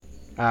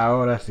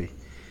Ahora sí.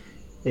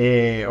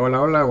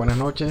 Hola, hola, buenas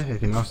noches,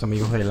 estimados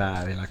amigos de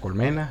la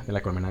colmena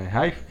de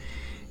Hive.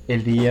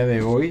 El día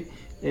de hoy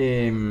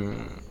em,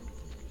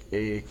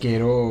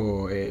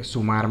 quiero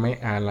sumarme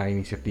a la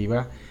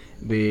iniciativa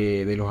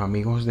de los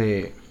amigos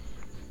del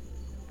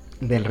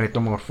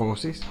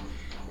Reto-Morphosis.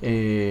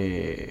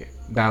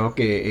 Dado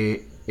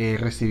que he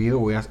recibido,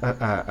 voy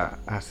a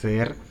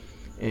hacer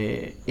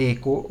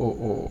eco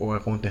o a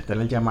contestar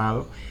el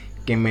llamado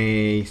que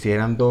me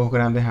hicieran dos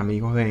grandes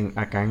amigos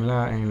acá en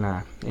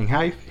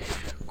Hive,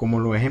 como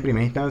lo es en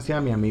primera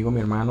instancia mi amigo, mi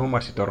hermano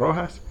Marcito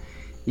Rojas,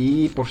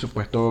 y por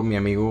supuesto mi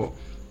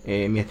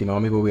estimado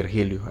amigo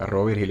Virgilio,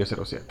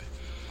 @Virgilio07.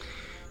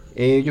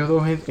 Ellos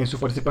dos en sus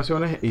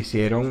participaciones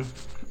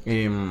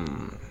em,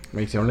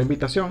 me hicieron la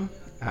invitación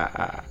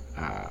a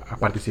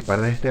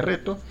participar de este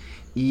reto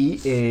y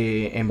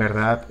en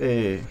verdad,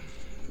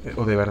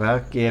 o de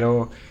verdad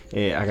quiero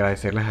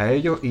agradecerles a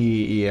ellos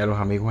y a los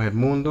amigos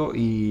Edmundo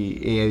y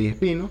Eddie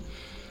Espino,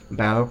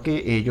 dado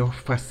que ellos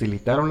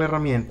facilitaron la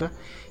herramienta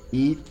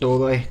y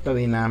toda esta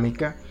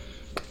dinámica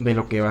de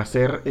lo que va a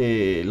ser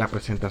la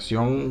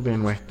presentación de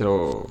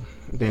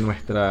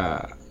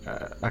nuestra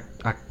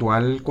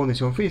actual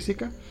condición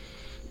física,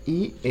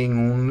 y en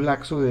un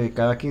lapso de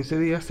cada 15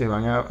 días se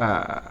van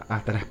a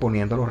estar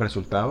exponiendo los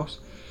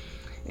resultados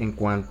en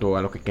cuanto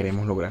a lo que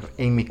queremos lograr.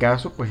 En mi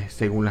caso, pues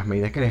según las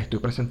medidas que les estoy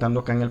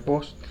presentando acá en el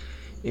post,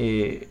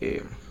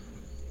 eh,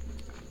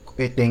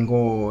 eh,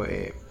 tengo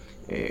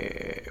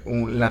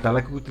la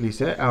tabla que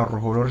utilicé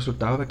arrojó los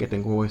resultados de que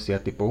tengo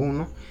obesidad tipo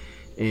 1.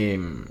 Eh,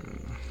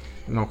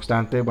 no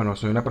obstante, bueno,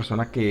 soy una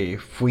persona que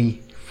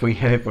fui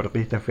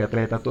deportista, fui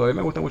atleta, todavía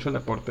me gusta mucho el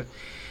deporte,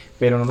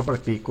 pero no lo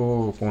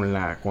practico con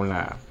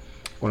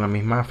la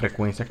misma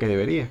frecuencia que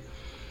debería.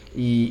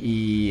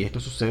 Y esto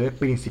sucede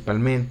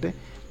principalmente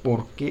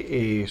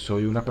porque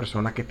soy una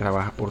persona que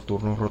trabaja por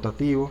turnos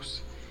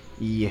rotativos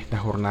y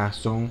estas jornadas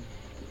son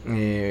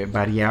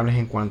variables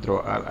en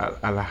cuanto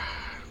a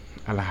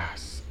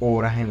las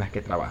horas en las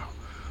que trabajo.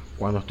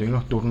 Cuando estoy en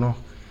los turnos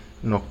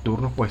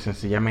nocturnos, pues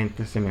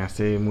sencillamente se me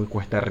hace muy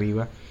cuesta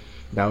arriba,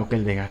 dado que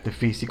el desgaste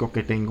físico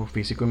que tengo,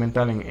 físico y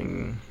mental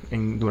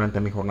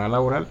durante mi jornada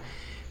laboral,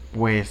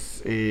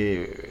 pues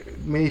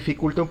me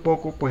dificulta un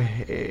poco pues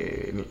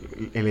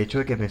el hecho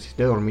de que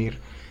necesite dormir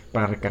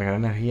para recargar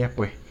energía.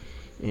 Pues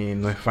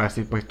no es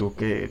fácil, pues tú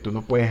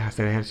no puedes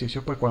hacer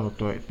ejercicio pues cuando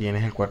tú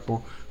tienes el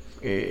cuerpo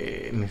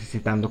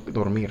necesitando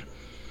dormir.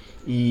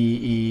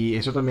 Y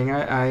eso también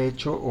ha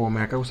hecho o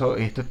me ha causado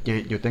esto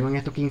que yo tengo en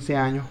estos 15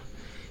 años,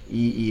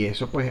 y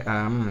eso pues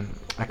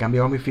ha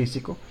cambiado mi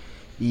físico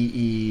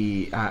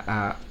y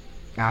ha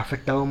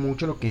afectado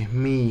mucho lo que es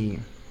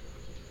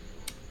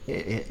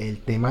el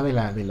tema de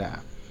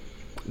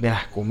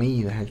las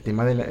comidas, el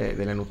tema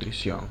de la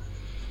nutrición.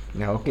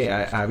 Dado que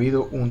ha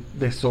habido un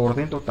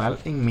desorden total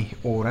en mis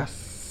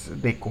horas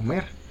de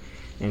comer.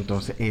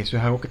 Entonces eso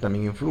es algo que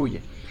también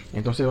influye.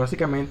 Entonces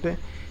básicamente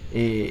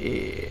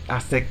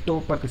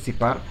acepto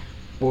participar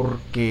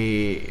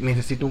porque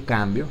necesito un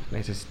cambio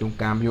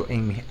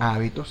en mis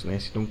hábitos,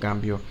 necesito un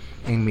cambio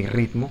en mi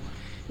ritmo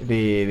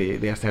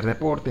de hacer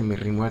deporte, en mi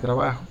ritmo de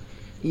trabajo,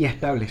 y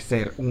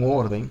establecer un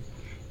orden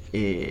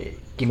que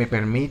me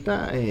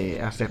permita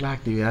hacer las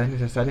actividades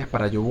necesarias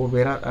para yo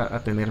volver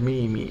a tener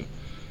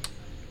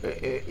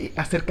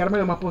acercarme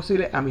lo más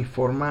posible a mi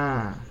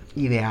forma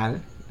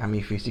ideal, a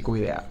mi físico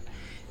ideal.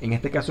 En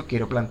este caso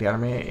quiero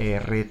plantearme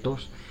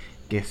retos,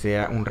 que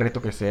sea un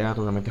reto que sea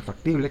totalmente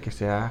factible, que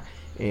sea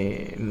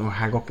no es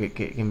algo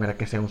que en verdad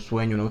que sea un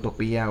sueño, una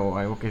utopía, o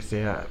algo que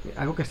sea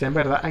en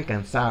verdad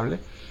alcanzable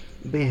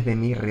desde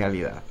mi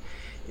realidad.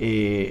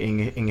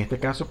 En este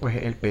caso,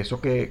 pues el peso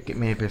que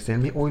me pesé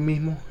hoy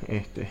mismo,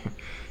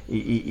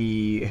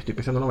 y estoy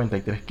pesando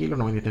 93 kilos,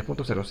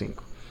 93.05.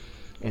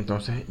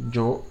 Entonces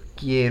yo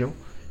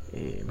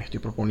me estoy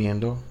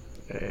proponiendo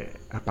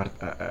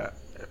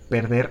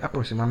perder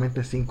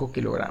aproximadamente 5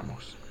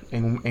 kilogramos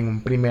en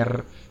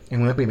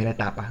una primera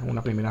etapa,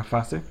 una primera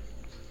fase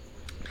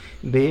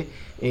de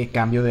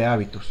cambio de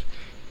hábitos.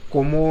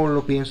 ¿Cómo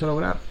lo pienso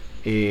lograr?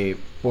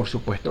 Por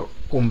supuesto,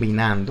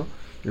 combinando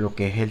lo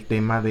que es el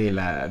tema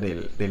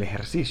del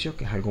ejercicio,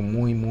 que es algo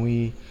muy,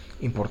 muy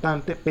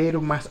importante,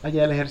 pero más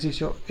allá del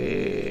ejercicio,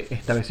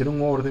 establecer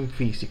un orden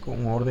físico,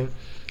 un orden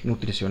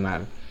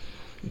nutricional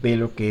de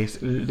lo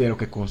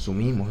que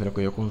consumimos, de lo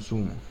que yo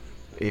consumo.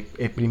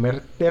 En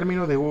primer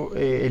término debo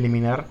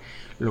eliminar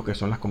lo que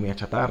son las comidas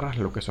chatarras,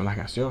 lo que son las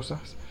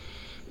gaseosas,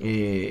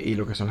 y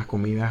lo que son las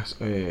comidas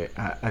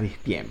a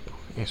distiempo.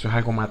 Eso es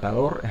algo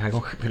matador, es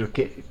algo pero es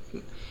que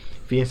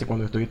fíjense,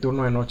 cuando estoy en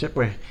turno de noche,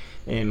 pues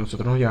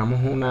nosotros nos llevamos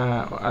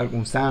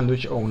algún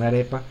sándwich o una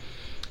arepa,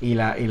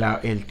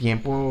 el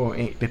tiempo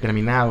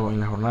determinado en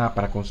la jornada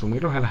para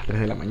consumirlos es a las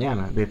 3 de la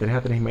mañana, de 3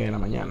 a 3 y media de la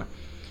mañana.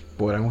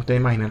 Podrán ustedes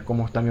imaginar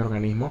cómo está mi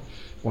organismo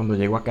cuando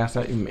llego a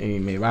casa y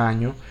me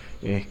baño,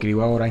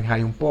 escribo ahora en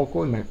high un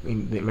poco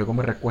luego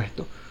me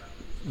recuesto,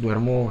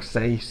 duermo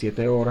 6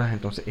 7 horas.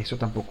 Entonces eso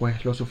tampoco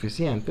es lo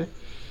suficiente,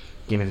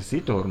 que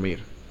necesito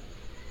dormir.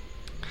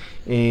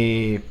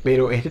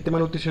 Pero este tema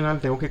nutricional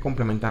tengo que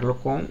complementarlo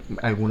con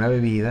alguna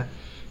bebida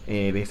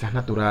de esas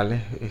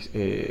naturales.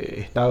 He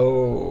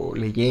estado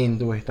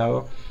leyendo, he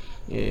estado...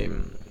 eh,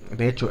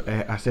 de hecho,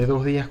 hace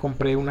 2 días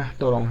compré unas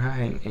toronjas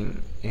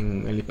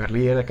en el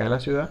hiperlíder de acá de la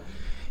ciudad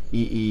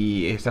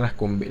y esas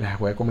las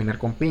voy a combinar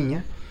con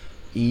piña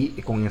y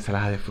con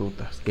ensaladas de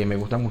frutas, que me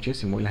gustan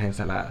muchísimo, y las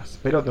ensaladas.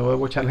 Pero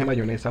debo echarle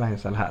mayonesa a las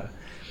ensaladas.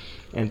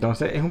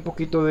 Entonces es un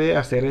poquito de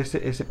hacer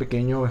ese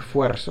pequeño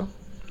esfuerzo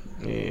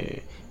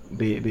eh,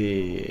 de,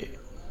 de,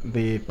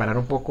 de parar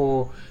un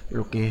poco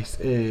lo que es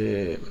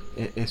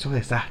esos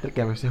desastres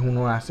que a veces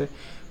uno hace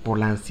por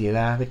la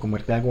ansiedad de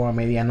comerte algo a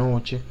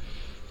medianoche,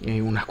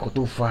 unas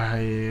cotufas,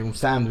 un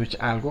sándwich,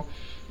 algo,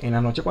 en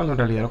la noche cuando en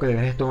realidad lo que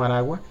debes es tomar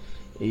agua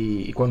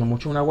y cuando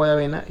mucho un agua de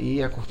avena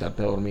y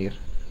acostarte a dormir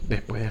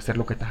después de hacer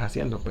lo que estás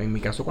haciendo. Pues en mi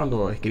caso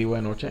cuando escribo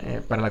de noche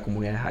para la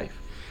comunidad de Hive.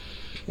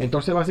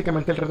 Entonces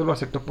básicamente el reto lo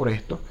acepto por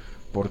esto,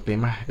 por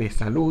temas de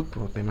salud,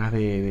 por temas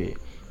de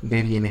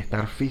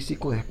bienestar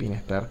físico, de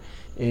bienestar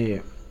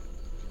eh,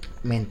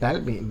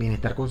 mental,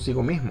 bienestar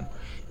consigo mismo.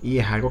 Y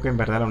es algo que en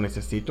verdad lo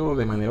necesito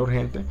de manera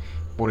urgente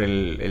por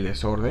el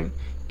desorden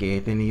que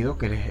he tenido,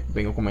 que les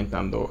vengo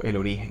comentando el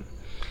origen.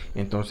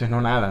 Entonces, no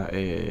nada,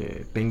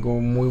 tengo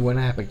muy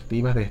buenas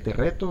expectativas de este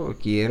reto.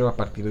 Quiero a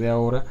partir de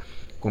ahora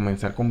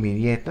comenzar con mi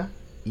dieta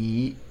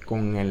y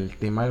con el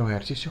tema de los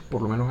ejercicios,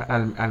 por lo menos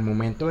al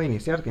momento de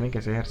iniciar, tienen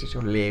que ser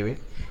ejercicios leves,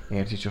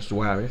 ejercicios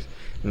suaves,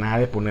 nada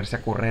de ponerse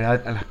a correr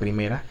a las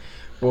primeras,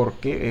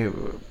 porque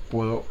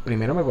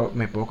primero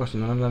me puedo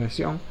ocasionar una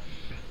lesión,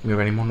 mi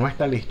organismo no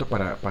está listo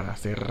para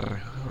hacer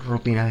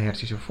rutinas de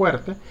ejercicio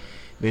fuerte.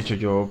 De hecho,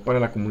 yo para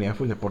la comunidad de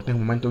Full Deporte en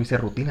un momento hice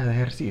rutinas de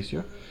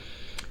ejercicio,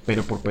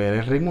 pero por perder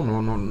el ritmo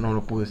no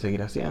lo pude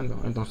seguir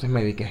haciendo. Entonces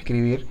me dediqué a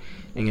escribir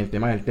en el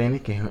tema del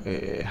tenis, que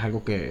es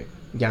algo que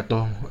ya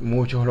todos,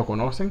 muchos lo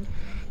conocen.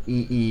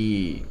 Y,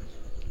 y,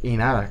 y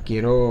nada,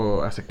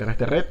 quiero aceptar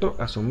este reto,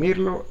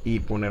 asumirlo y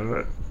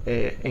poner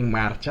en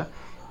marcha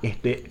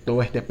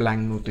todo este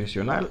plan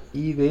nutricional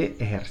y de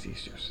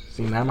ejercicios.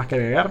 Sin nada más que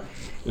agregar,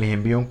 les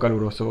envío un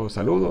caluroso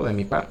saludo de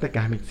mi parte,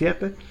 Casmic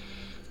 7,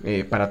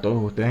 para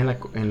todos ustedes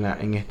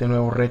en este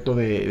nuevo reto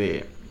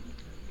de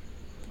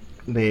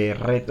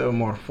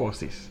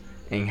Reto-Morphosis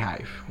en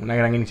Hive. Una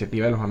gran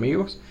iniciativa de los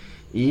amigos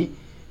y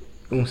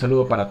un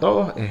saludo para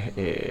todos.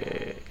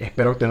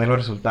 Espero obtener los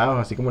resultados,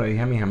 así como le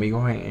dije a mis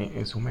amigos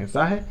en sus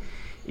mensajes.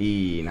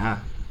 Y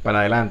nada, para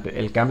adelante.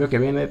 El cambio que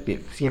viene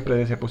siempre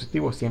debe ser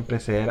positivo,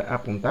 siempre ser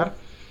apuntar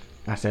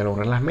hacia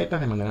lograr las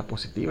metas de manera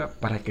positiva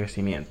para el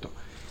crecimiento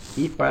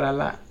y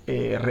para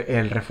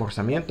el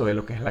reforzamiento de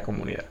lo que es la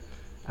comunidad.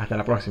 Hasta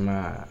la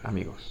próxima,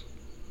 amigos.